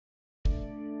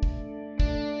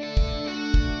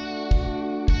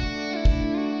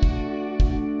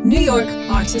New York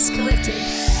Artists Collective.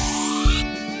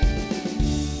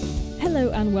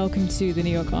 Hello and welcome to the New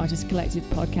York Artists Collective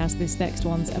podcast. This next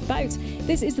one's about.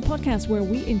 This is the podcast where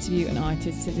we interview an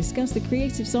artist to discuss the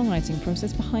creative songwriting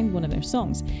process behind one of their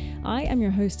songs. I am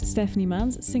your host, Stephanie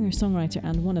Manns, singer-songwriter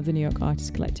and one of the New York Artists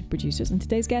Collective producers. And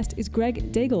today's guest is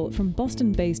Greg Daigle from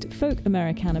Boston-based folk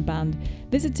Americana band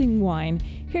Visiting Wine,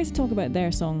 here to talk about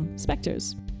their song,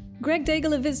 Spectres. Greg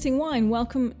Daigle of Visiting Wine,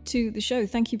 welcome to the show.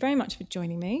 Thank you very much for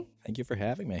joining me. Thank you for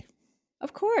having me.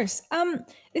 Of course.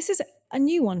 This is a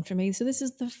new one for me. So this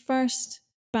is the first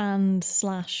band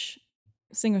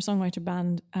 / singer-songwriter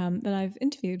band that I've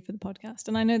interviewed for the podcast.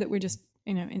 And I know that we're just,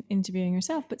 interviewing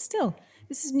yourself, but still,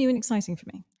 this is new and exciting for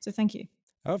me. So thank you.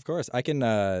 Oh, of course. I can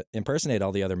impersonate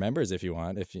all the other members if you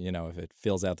want, if it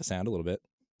fills out the sound a little bit.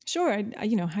 Sure.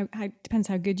 How depends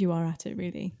how good you are at it,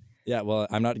 really. Yeah, well,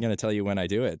 I'm not going to tell you when I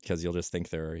do it because you'll just think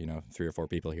there are, 3 or 4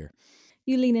 people here.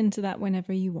 You lean into that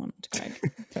whenever you want,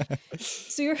 Greg.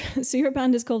 So your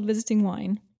band is called Visiting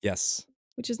Wine. Yes.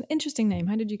 Which is an interesting name.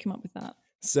 How did you come up with that?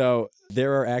 So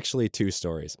there are actually 2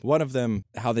 stories. One of them,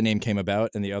 how the name came about,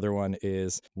 and the other one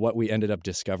is what we ended up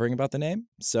discovering about the name.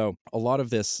 So a lot of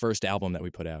this first album that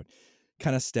we put out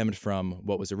kind of stemmed from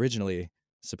what was originally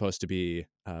supposed to be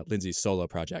Lindsay's solo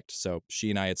project. So she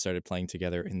and I had started playing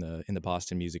together in the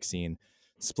Boston music scene,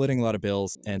 splitting a lot of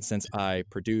bills. And since I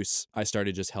produce, I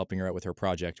started just helping her out with her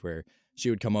project where she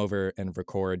would come over and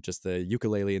record just the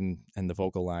ukulele and the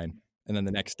vocal line. And then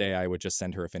the next day I would just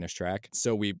send her a finished track.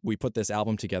 So we put this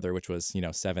album together, which was,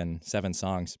 7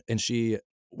 songs. And she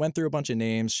went through a bunch of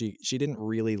names. She didn't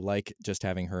really like just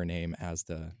having her name as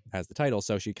the title.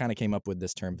 So she kind of came up with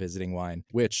this term Visiting Wine,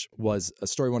 which was a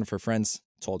story one of her friends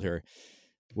told her,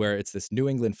 where it's this New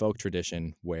England folk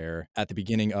tradition where at the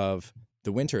beginning of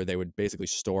the winter, they would basically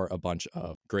store a bunch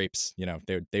of grapes.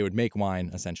 They would make wine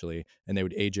essentially, and they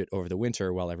would age it over the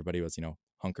winter while everybody was,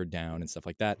 hunkered down and stuff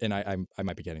like that. And I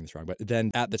might be getting this wrong, but then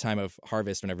at the time of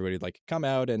harvest, when everybody would come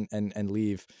out and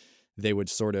leave, they would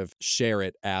sort of share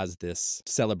it as this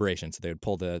celebration. So they would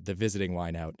pull the visiting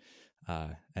wine out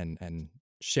and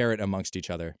share it amongst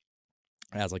each other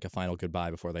as a final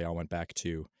goodbye before they all went back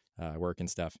to work and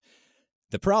stuff.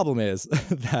 The problem is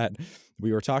that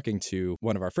we were talking to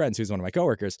one of our friends who's one of my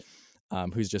coworkers,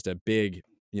 who's just a big,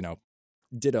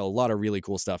 did a lot of really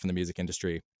cool stuff in the music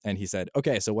industry. And he said,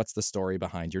 okay, so what's the story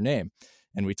behind your name?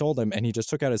 And we told him, and he just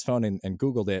took out his phone and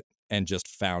Googled it and just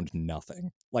found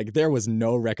nothing. There was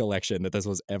no recollection that this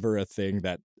was ever a thing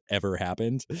that ever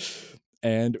happened.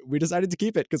 And we decided to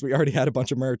keep it because we already had a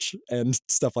bunch of merch and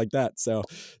stuff like that. So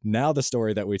now the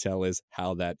story that we tell is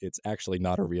how that it's actually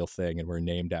not a real thing. And we're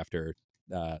named after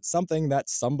something that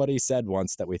somebody said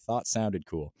once that we thought sounded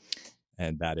cool.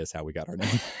 And that is how we got our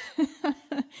name.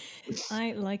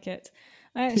 I like it.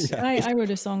 I wrote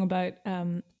a song about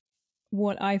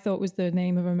what I thought was the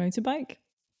name of a motorbike.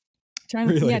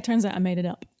 Really? Yeah, it turns out I made it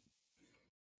up.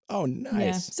 Oh, nice.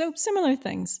 Yeah. So similar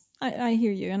things. I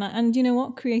hear you. And you know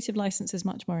what? Creative license is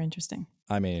much more interesting.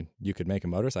 I mean, you could make a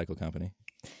motorcycle company.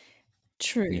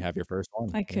 True. And you have your first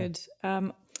one. I could.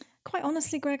 Quite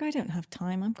honestly, Greg, I don't have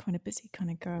time. I'm quite a busy kind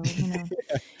of girl, Yeah.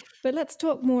 But let's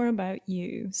talk more about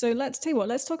you. So let's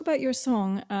talk about your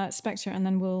song, Spectre, and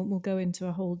then we'll go into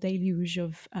a whole deluge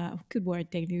of good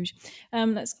word, deluge.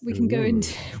 We can go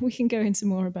into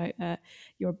more about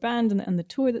your band and the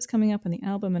tour that's coming up and the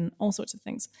album and all sorts of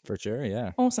things. For sure,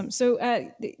 yeah. Awesome. So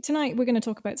tonight we're going to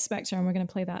talk about Spectre and we're going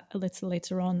to play that a little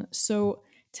later on. So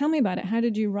tell me about it. How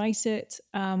did you write it?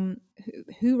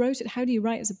 Who wrote it? How do you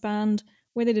write as a band?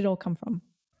 Where did it all come from?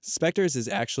 Spectres is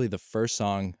actually the first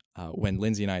song when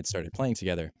Lindsay and I had started playing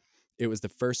together. It was the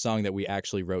first song that we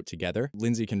actually wrote together.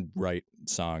 Lindsay can write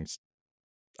songs.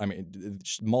 I mean,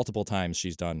 multiple times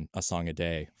she's done a song a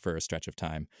day for a stretch of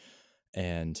time.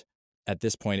 And at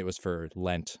this point, it was for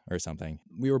Lent or something.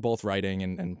 We were both writing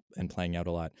and playing out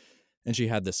a lot. And she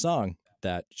had this song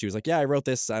that she was like, yeah, I wrote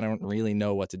this. I don't really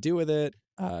know what to do with it.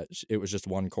 It was just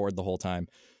one chord the whole time.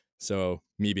 So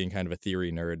me being kind of a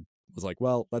theory nerd was like,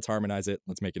 well, let's harmonize it.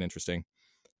 Let's make it interesting.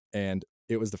 And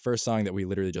it was the first song that we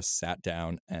literally just sat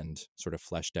down and sort of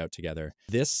fleshed out together.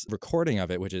 This recording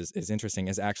of it, which is interesting,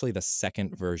 is actually the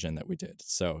second version that we did.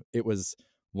 So it was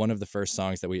one of the first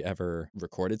songs that we ever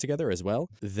recorded together as well.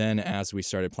 Then as we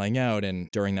started playing out, and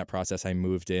during that process, I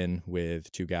moved in with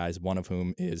 2 guys, one of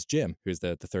whom is Jim, who's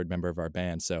the third member of our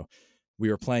band. So we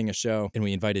were playing a show and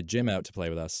we invited Jim out to play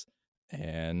with us.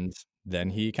 And then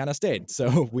he kind of stayed.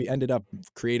 So we ended up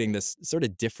creating this sort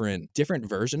of different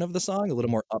version of the song, a little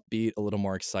more upbeat, a little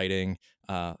more exciting,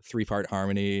 3-part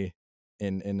harmony.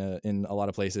 in a lot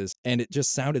of places, and it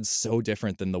just sounded so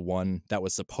different than the one that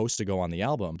was supposed to go on the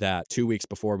album that 2 weeks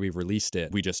before we released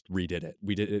it, we just redid it.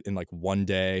 We did it in like one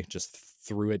day, just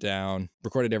threw it down,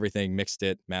 recorded everything, mixed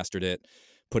it, mastered it,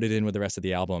 put it in with the rest of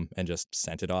the album, and just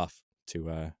sent it off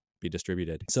to be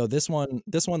distributed. So this one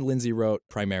Lindsay wrote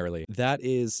primarily. That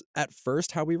is at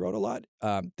first how we wrote a lot.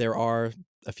 There are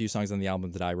a few songs on the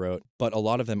album that I wrote, but a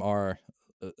lot of them are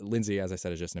Lindsay, as I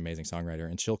said, is just an amazing songwriter,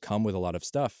 and she'll come with a lot of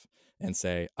stuff and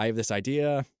say, I have this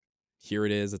idea, here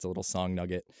it is, it's a little song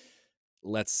nugget,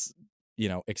 let's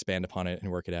expand upon it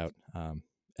and work it out.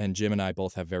 And Jim and I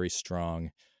both have very strong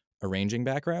arranging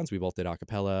backgrounds. We both did a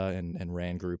cappella and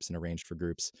ran groups and arranged for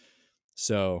groups,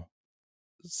 so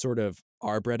sort of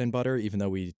our bread and butter, even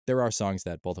though there are songs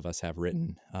that both of us have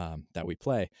written that we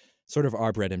play, sort of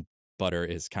our bread and butter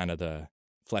is kind of the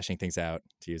fleshing things out,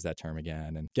 to use that term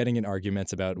again, and getting in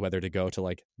arguments about whether to go to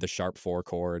like the sharp 4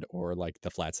 chord or like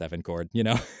the flat 7 chord,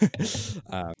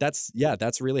 that's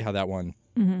really how that one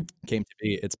came to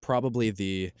be. It's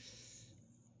probably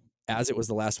as it was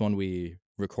the last one we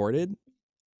recorded,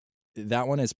 that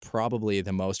one is probably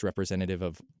the most representative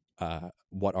of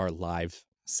what our live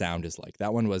sound is like.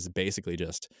 That one was basically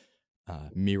just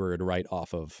mirrored right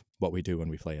off of what we do when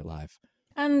we play it live.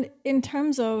 And in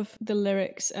terms of the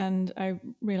lyrics, and I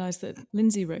realized that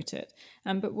Lindsay wrote it,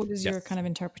 but what is your kind of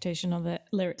interpretation of it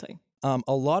lyrically?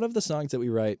 A lot of the songs that we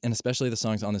write, and especially the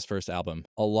songs on this first album,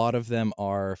 a lot of them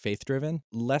are faith-driven,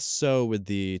 less so with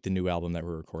the new album that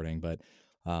we're recording, but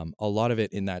a lot of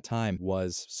it in that time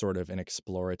was sort of an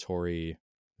exploratory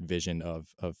vision of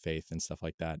faith and stuff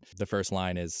like that. The first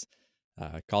line is,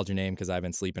 called your name because I've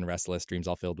been sleeping restless, dreams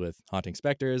all filled with haunting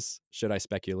specters. Should I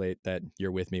speculate that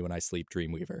you're with me when I sleep,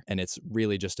 Dreamweaver? And it's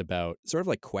really just about sort of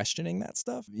like questioning that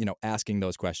stuff, asking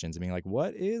those questions and being like,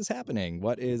 what is happening?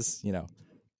 What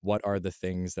are the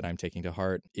things that I'm taking to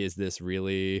heart? Is this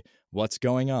really what's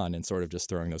going on? And sort of just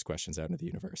throwing those questions out into the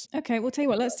universe. Okay, we'll tell you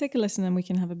what, let's take a listen and we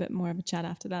can have a bit more of a chat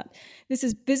after that. This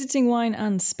is Visiting Wine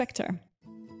and Spectre.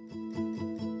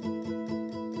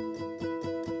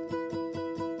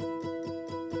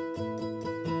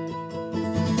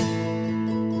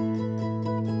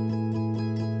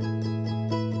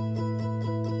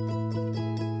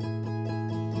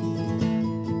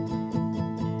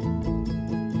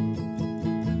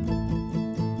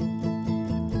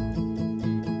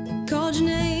 Called your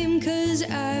name 'cause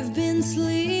I've been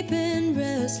sleeping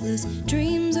restless,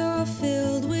 dreams are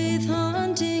filled with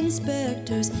haunting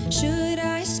specters. Should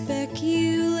I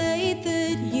speculate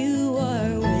that you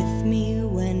are with me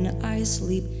when I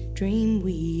sleep,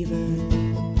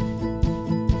 Dreamweaver?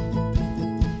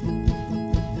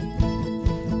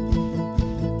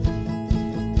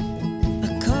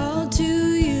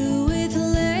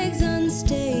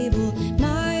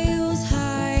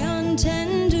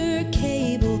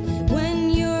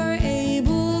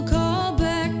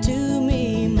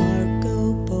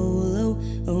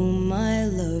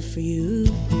 For you,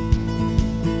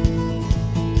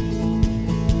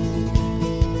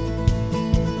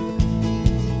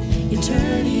 you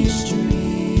turn each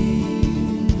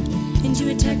dream into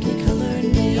a technicolor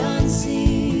neon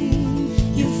scene.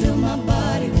 You fill my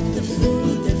body with the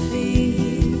food that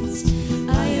feeds.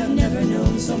 I have never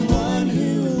known someone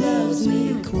who loves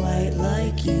me quite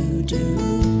like you do.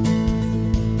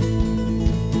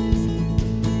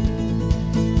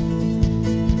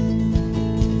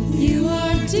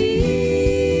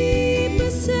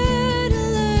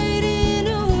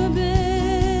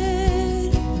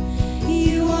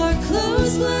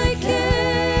 Like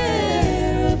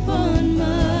air upon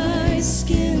my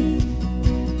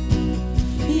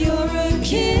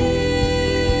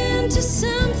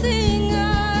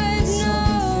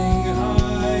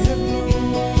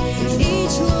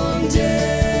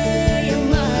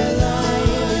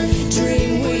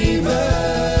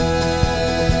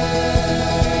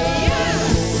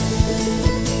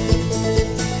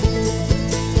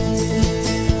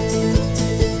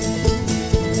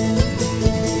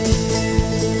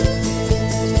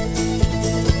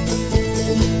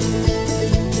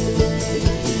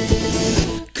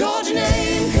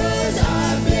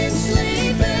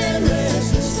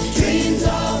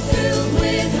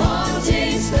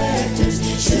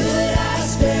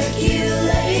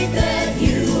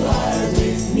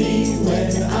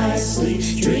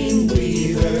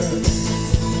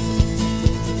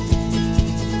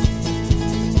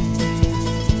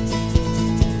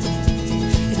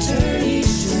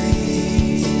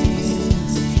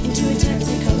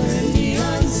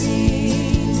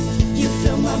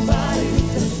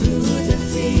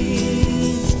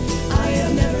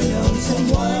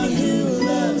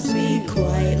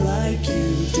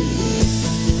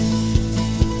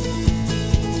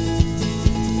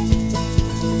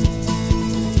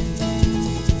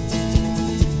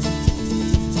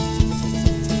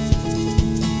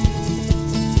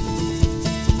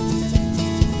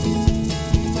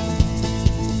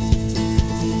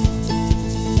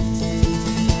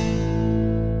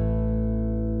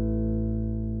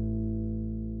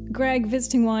Greg,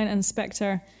 Visiting Wine, and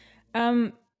Spectre.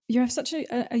 You have such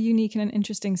a unique and an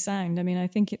interesting sound. I mean, I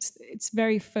think it's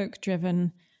very folk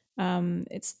driven.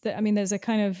 There's a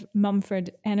kind of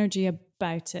Mumford energy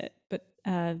about it, but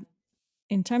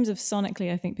in terms of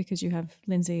sonically, I think because you have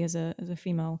Lindsay as a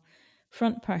female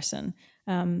front person,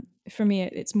 for me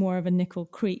it's more of a Nickel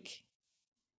Creek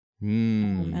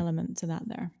element to that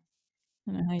there.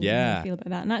 I don't know how you feel about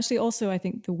that. And actually also I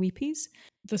think the Weepies,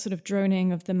 the sort of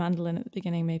droning of the mandolin at the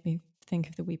beginning made me think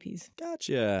of the Weepies.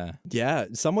 Gotcha. Yeah,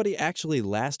 somebody actually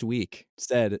last week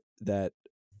said that,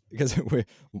 because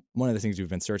one of the things we've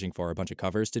been searching for are a bunch of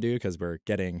covers to do, because we're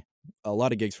getting a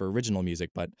lot of gigs for original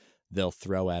music, but they'll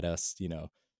throw at us,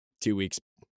 2 weeks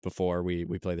before we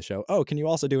play the show, oh, can you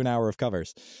also do an hour of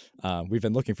covers? We've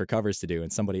been looking for covers to do,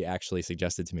 and somebody actually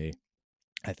suggested to me,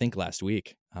 I think last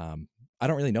week, I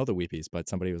don't really know the Weepies, but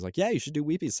somebody was like, yeah, you should do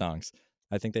Weepies songs.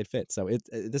 I think they'd fit. So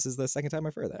this is the second time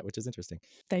I've heard that, which is interesting.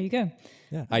 There you go.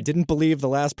 Yeah, I didn't believe the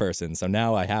last person, so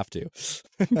now I have to.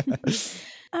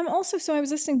 Also, so I was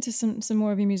listening to some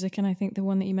more of your music, and I think the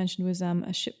one that you mentioned was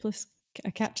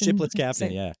a captain. Shipless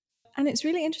captain, yeah. And it's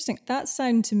really interesting. That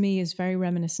sound to me is very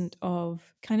reminiscent of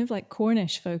kind of like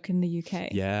Cornish folk in the UK.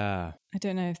 Yeah. I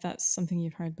don't know if that's something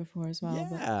you've heard before as well.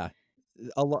 Yeah.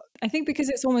 A lot. I think because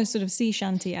it's almost sort of sea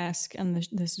shanty-esque and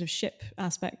the sort of ship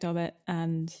aspect of it.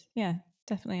 And yeah,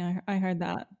 definitely I heard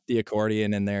that. The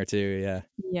accordion in there too,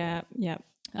 yeah. Yeah.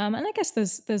 And I guess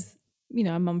there's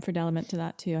a Mumford element to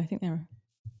that too. I think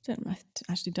I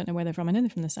actually don't know where they're from. I know they're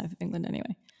from the south of England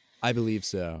anyway. I believe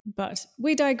so. But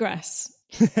we digress.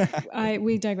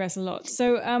 We digress a lot.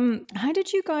 So how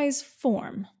did you guys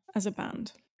form as a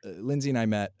band? Lindsay and I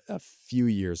met a few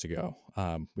years ago.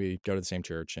 We go to the same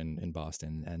church in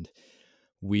Boston, and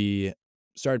we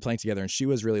started playing together, and she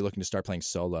was really looking to start playing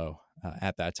solo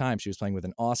at that time. She was playing with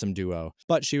an awesome duo,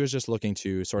 but she was just looking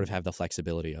to sort of have the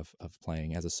flexibility of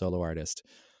playing as a solo artist.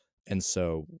 And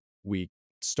so we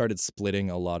started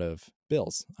splitting a lot of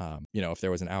bills. If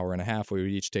there was an hour and a half, we would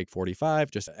each take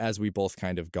 45, just as we both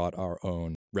kind of got our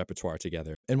own repertoire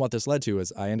together. And what this led to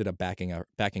is I ended up backing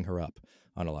her up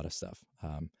on a lot of stuff.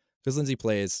 Because Lindsay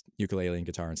plays ukulele and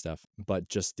guitar and stuff, but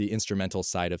just the instrumental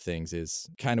side of things is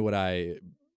kind of what I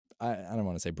don't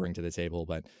want to say bring to the table,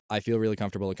 but I feel really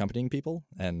comfortable accompanying people,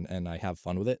 and I have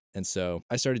fun with it. And so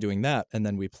I started doing that, and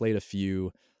then we played a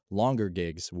few longer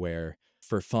gigs where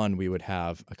for fun we would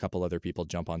have a couple other people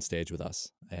jump on stage with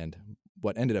us. And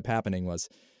what ended up happening was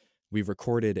we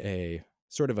recorded a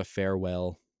sort of a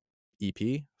farewell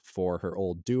EP for her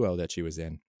old duo that she was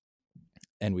in,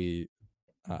 and we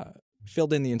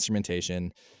filled in the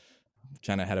instrumentation,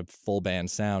 kind of had a full band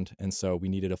sound, and so we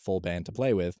needed a full band to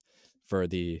play with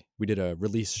we did a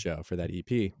release show for that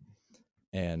EP,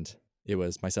 and it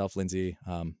was myself, Lindsay,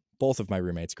 both of my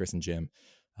roommates, Chris and Jim.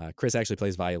 Chris actually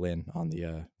plays violin on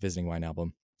the Visiting Wine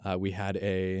album. We had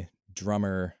a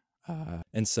drummer,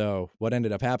 and so what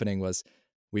ended up happening was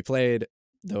we played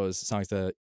those songs.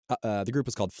 The group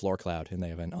was called Floor Cloud, and they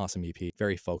have an awesome EP,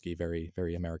 very folky, very,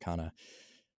 very Americana.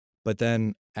 But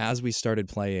then as we started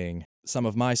playing some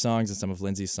of my songs and some of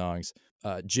Lindsay's songs,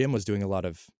 Jim was doing a lot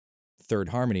of third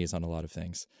harmonies on a lot of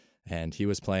things. And he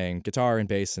was playing guitar and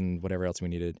bass and whatever else we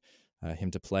needed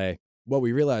him to play. What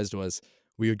we realized was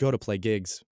we would go to play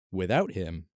gigs without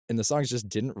him, and the songs just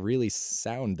didn't really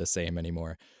sound the same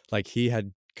anymore. Like, he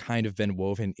had kind of been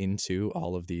woven into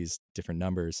all of these different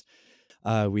numbers.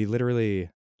 We literally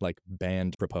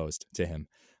band proposed to him.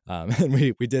 And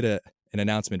we did an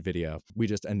announcement video. We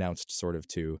just announced sort of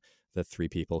to the three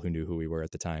people who knew who we were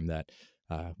at the time that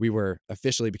we were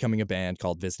officially becoming a band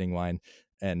called Visiting Wine.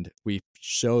 And we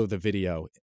show the video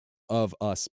of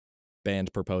us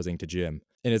band proposing to Jim.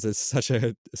 And it's such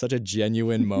a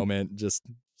genuine moment, just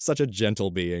such a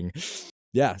gentle being.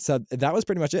 Yeah, so that was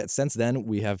pretty much it. Since then,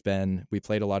 we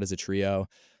played a lot as a trio.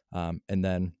 And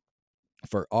then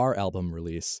for our album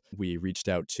release, we reached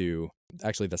out to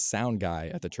actually the sound guy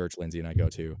at the church Lindsay and I go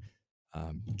to,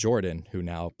 Jordan, who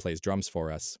now plays drums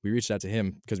for us. We reached out to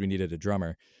him because we needed a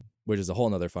drummer, which is a whole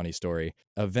nother funny story.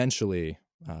 Eventually,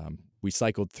 we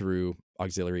cycled through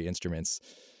auxiliary instruments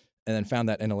and then found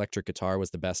that an electric guitar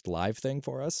was the best live thing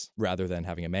for us rather than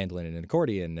having a mandolin and an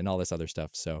accordion and all this other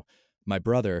stuff. So my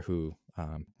brother, who,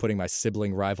 putting my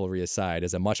sibling rivalry aside,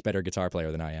 is a much better guitar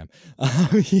player than I am,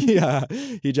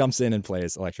 he jumps in and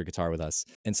plays electric guitar with us.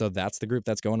 And so that's the group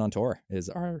that's going on tour,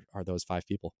 are those 5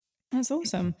 people. That's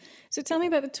awesome. So tell me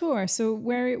about the tour. So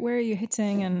where are you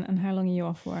hitting and how long are you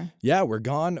off for? Yeah, we're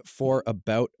gone for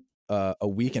about a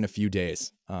week and a few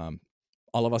days. All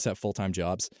of us have full-time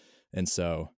jobs. And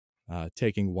so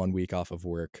taking 1 week off of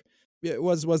work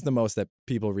was the most that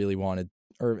people really wanted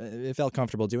or it felt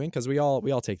comfortable doing, because we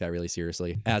all take that really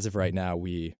seriously. As of right now,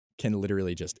 we can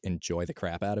literally just enjoy the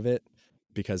crap out of it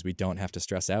because we don't have to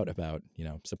stress out about,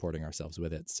 supporting ourselves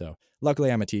with it. So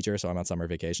luckily I'm a teacher, so I'm on summer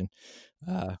vacation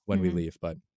when we leave.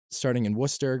 But starting in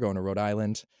Worcester, going to Rhode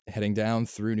Island, heading down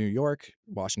through New York,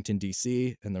 Washington,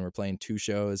 D.C., and then we're playing 2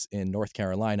 shows in North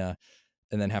Carolina,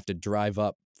 and then have to drive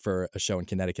up for a show in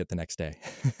Connecticut the next day.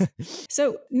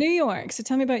 So New York. So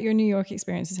tell me about your New York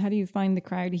experiences. How do you find the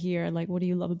crowd here? Like, what do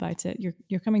you love about it?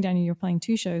 You're coming down and you're playing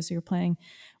 2 shows. So you're playing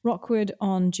Rockwood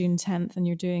on June 10th and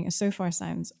you're doing a So Far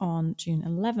Sounds on June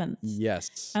 11th.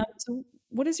 Yes. So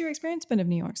what has your experience been of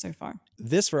New York so far?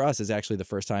 This for us is actually the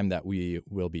first time that we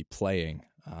will be playing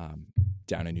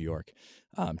down in New York.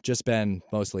 Just been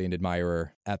mostly an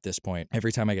admirer at this point.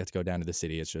 Every time I get to go down to the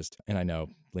city, it's just, and I know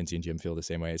Lindsay and Jim feel the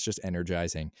same way, it's just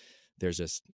energizing. There's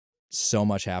just so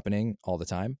much happening all the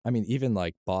time. I mean, even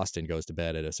like Boston goes to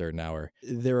bed at a certain hour.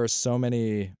 There's so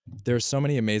many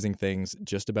amazing things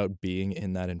just about being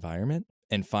in that environment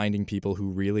and finding people who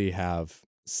really have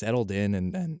settled in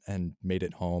and made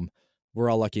it home. We're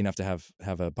all lucky enough to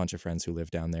have a bunch of friends who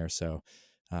live down there. So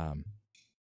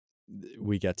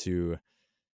we get to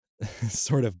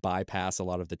sort of bypass a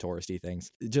lot of the touristy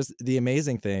things. Just the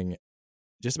amazing thing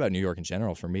just about New York in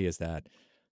general for me is that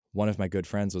one of my good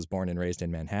friends was born and raised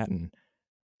in Manhattan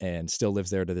and still lives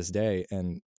there to this day.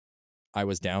 And I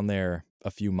was down there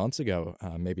a few months ago,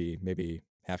 maybe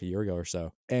half a year ago or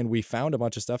so. And we found a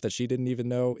bunch of stuff that she didn't even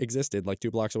know existed, like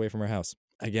 2 blocks away from her house.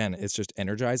 Again, it's just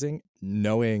energizing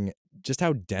knowing just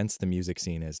how dense the music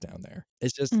scene is down there.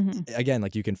 It's just, again,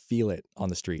 like you can feel it on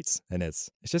the streets, and it's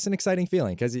just an exciting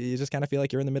feeling because you just kind of feel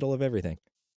like you're in the middle of everything.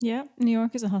 Yeah, New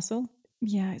York is a hustle.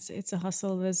 Yeah, it's a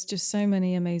hustle. There's just so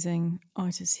many amazing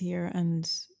artists here, and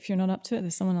if you're not up to it,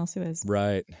 there's someone else who is.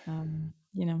 Right.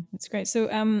 It's great. So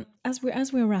as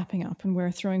we're wrapping up and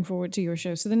we're throwing forward to your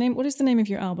show, so what is the name of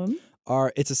your album?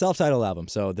 It's a self-titled album.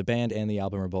 So the band and the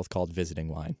album are both called Visiting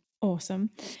Wine. Awesome.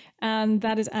 And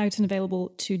that is out and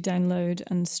available to download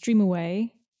and stream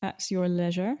away at your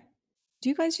leisure. Do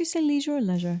you guys say leisure or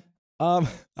leisure? I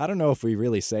don't know if we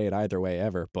really say it either way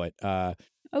ever, but okay.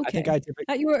 I think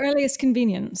at your earliest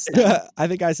convenience. I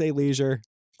think I say leisure.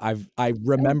 I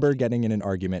remember getting in an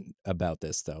argument about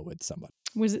this though with somebody.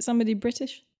 Was it somebody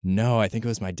British? No, I think it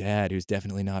was my dad, who's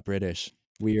definitely not British.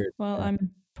 Weird. Well,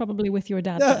 I'm probably with your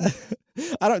dad then.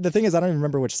 The thing is, I don't even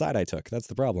remember which side I took. That's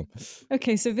the problem.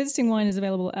 Okay, so Visiting Wine is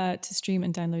available to stream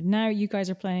and download now. You guys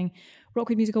are playing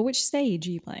Rockwood Music Hall. Which stage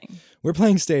are you playing? We're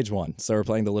playing stage 1. So we're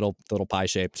playing the little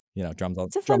pie-shaped, drums on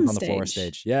the floor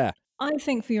stage. Yeah. I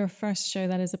think for your first show,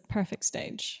 that is a perfect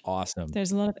stage. Awesome.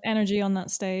 There's a lot of energy on that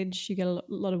stage. You get a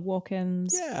lot of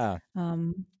walk-ins. Yeah.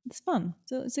 It's fun.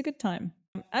 So it's a good time.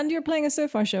 And you're playing a So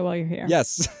Far show while you're here.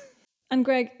 Yes. And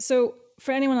Greg, so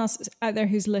for anyone else out there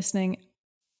who's listening,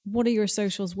 what are your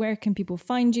socials? Where can people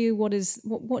find you? What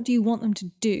do you want them to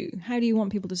do? How do you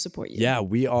want people to support you? Yeah,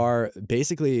 we are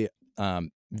basically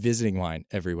Visiting Wine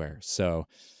everywhere. So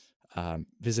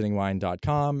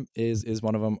visitingwine.com is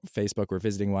one of them. Facebook, we're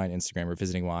Visiting Wine. Instagram, we're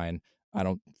Visiting Wine.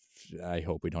 I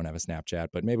hope we don't have a Snapchat,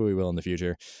 but maybe we will in the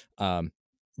future.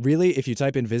 Really, if you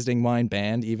type in Visiting Wine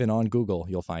Band, even on Google,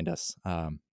 you'll find us.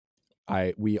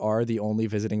 We are the only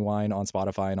Visiting Wine on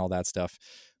Spotify and all that stuff.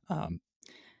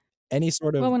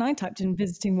 Well, when I typed in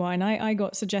Visiting Wine, I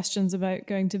got suggestions about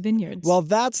going to vineyards. Well,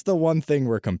 that's the one thing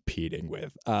we're competing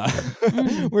with.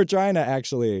 We're trying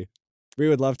to we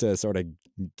would love to sort of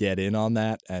get in on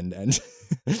that and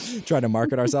try to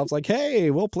market ourselves like,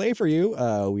 hey, we'll play for you.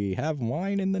 We have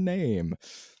wine in the name.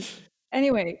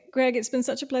 Anyway, Greg, it's been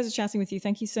such a pleasure chatting with you.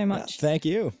 Thank you so much. Thank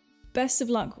you. Best of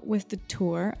luck with the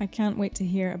tour. I can't wait to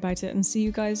hear about it and see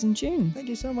you guys in June. Thank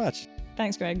you so much.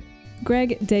 Thanks, Greg.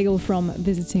 Greg Daigle from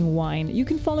Visiting Wine. You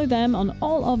can follow them on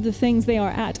all of the things. They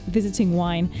are at Visiting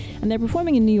Wine, and they're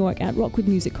performing in New York at Rockwood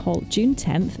Music Hall June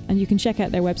 10th, and you can check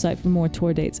out their website for more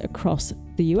tour dates across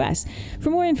the US. For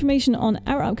more information on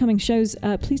our upcoming shows,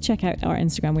 please check out our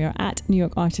Instagram. We are at New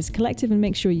York Artists Collective, and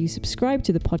make sure you subscribe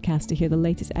to the podcast to hear the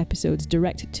latest episodes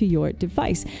direct to your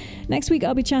device. Next week,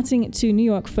 I'll be chatting to New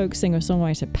York folk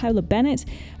singer-songwriter Paula Bennett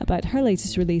about her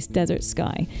latest release, Desert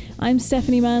Sky. I'm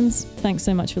Stephanie Manns. Thanks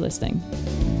so much for listening.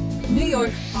 New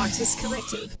York Artists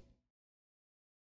Collective.